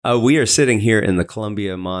We are sitting here in the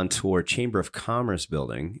Columbia Montour Chamber of Commerce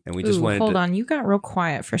building, and we just wanted hold to... on. You got real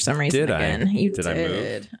quiet for some reason again. You did. I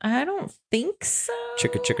move? I don't think so.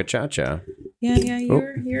 Chicka chicka cha cha. Yeah.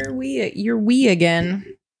 You're wee. You're wee again.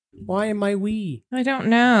 Why am I wee? I don't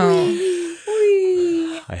know.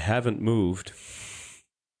 Wee. I haven't moved.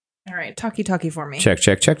 All right, talkie for me. Check.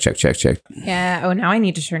 Yeah. Oh, now I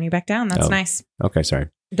need to turn you back down. That's nice. Okay, sorry.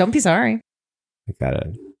 Don't be sorry. I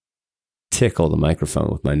gotta tickle the microphone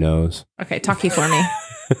with my nose. Okay, talkie for me.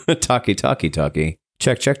 Talkie. Check.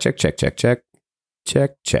 Check. Check.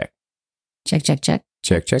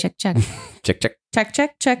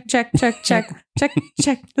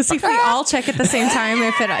 Let's see if we all check at the same time.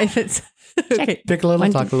 If it's okay. Pick a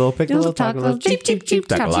little, talk a little, pick a little, talk a little, cheep,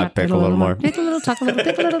 talk a lot, pick a little more. Pick a little, talk a little,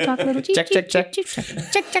 pick a little, talk a little, cheep, check.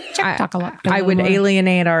 talk a lot. I would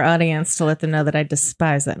alienate our audience to let them know that I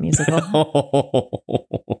despise that musical.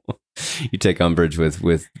 You take umbrage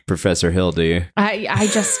with Professor Hill, do you?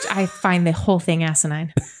 I find the whole thing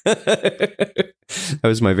asinine. That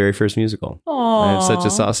was my very first musical. Aww. I have such a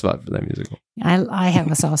soft spot for that musical. I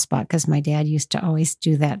have a soft spot because my dad used to always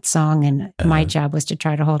do that song, and my job was to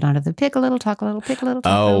try to hold on to the pick a little, talk a little, pick a little,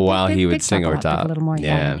 talk a little. Oh, wow, pick, he would pick, sing over top. A little more.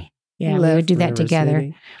 Yeah. Yeah, we would do that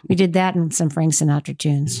together. We did that and some Frank Sinatra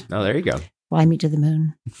tunes. Oh, there you go. Fly Me to the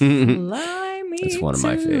Moon. Fly me. That's one of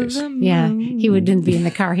my faves. Yeah, he would be in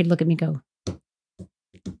the car. He'd look at me, go.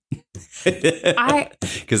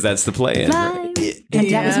 Because that's the play. And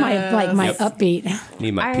that was my upbeat.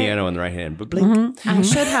 Need my piano in the right hand. I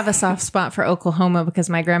should have a soft spot for Oklahoma because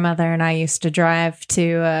my grandmother and I used to drive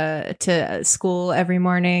to school every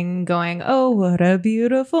morning going, oh, what a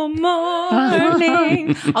beautiful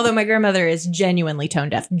morning. Although my grandmother is genuinely tone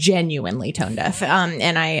deaf.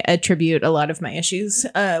 And I attribute a lot of my issues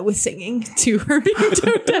with singing to her being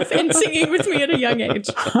tone deaf and singing with me at a young age.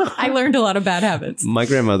 I learned a lot of bad habits. My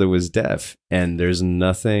grandmother was deaf, and there's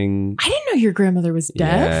nothing... I didn't know your grandmother was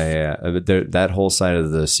deaf. Yeah. That whole side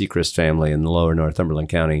of the Sechrist family in the lower Northumberland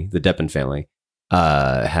County, the Deppen family,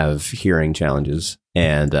 have hearing challenges.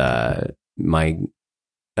 And my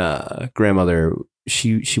grandmother,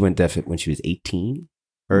 she went deaf when she was 18,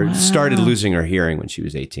 or started losing her hearing when she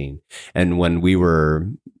was 18. And when we were...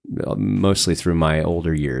 mostly through my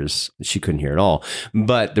older years, she couldn't hear at all.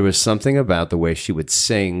 But there was something about the way she would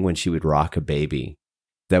sing when she would rock a baby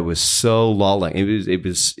that was so lulling. It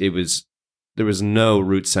was there was no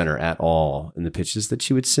root center at all in the pitches that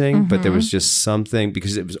she would sing, but there was just something,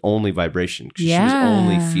 because it was only vibration. She was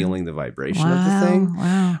only feeling the vibration of the thing.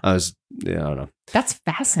 Wow. I don't know. That's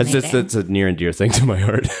fascinating. That's a near and dear thing to my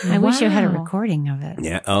heart. I wish you had a recording of it.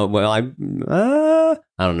 Yeah. Oh, well, I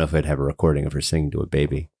don't know if I'd have a recording of her singing to a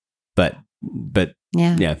baby. But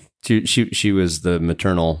yeah, she was the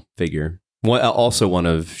maternal figure. She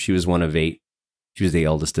was one of 8. She was the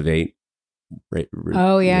eldest of 8. Right,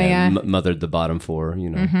 mothered the bottom 4. You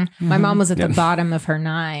know, My mom was at the bottom of her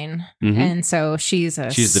 9, and so she's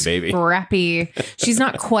the baby. Scrappy. She's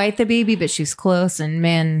not quite the baby, but she's close. And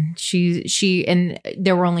man, she and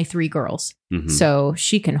there were only 3 girls, so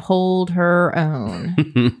she can hold her own.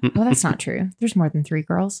 Well, that's not true. There's more than 3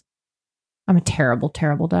 girls. I'm a terrible,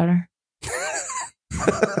 terrible daughter.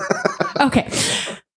 Okay.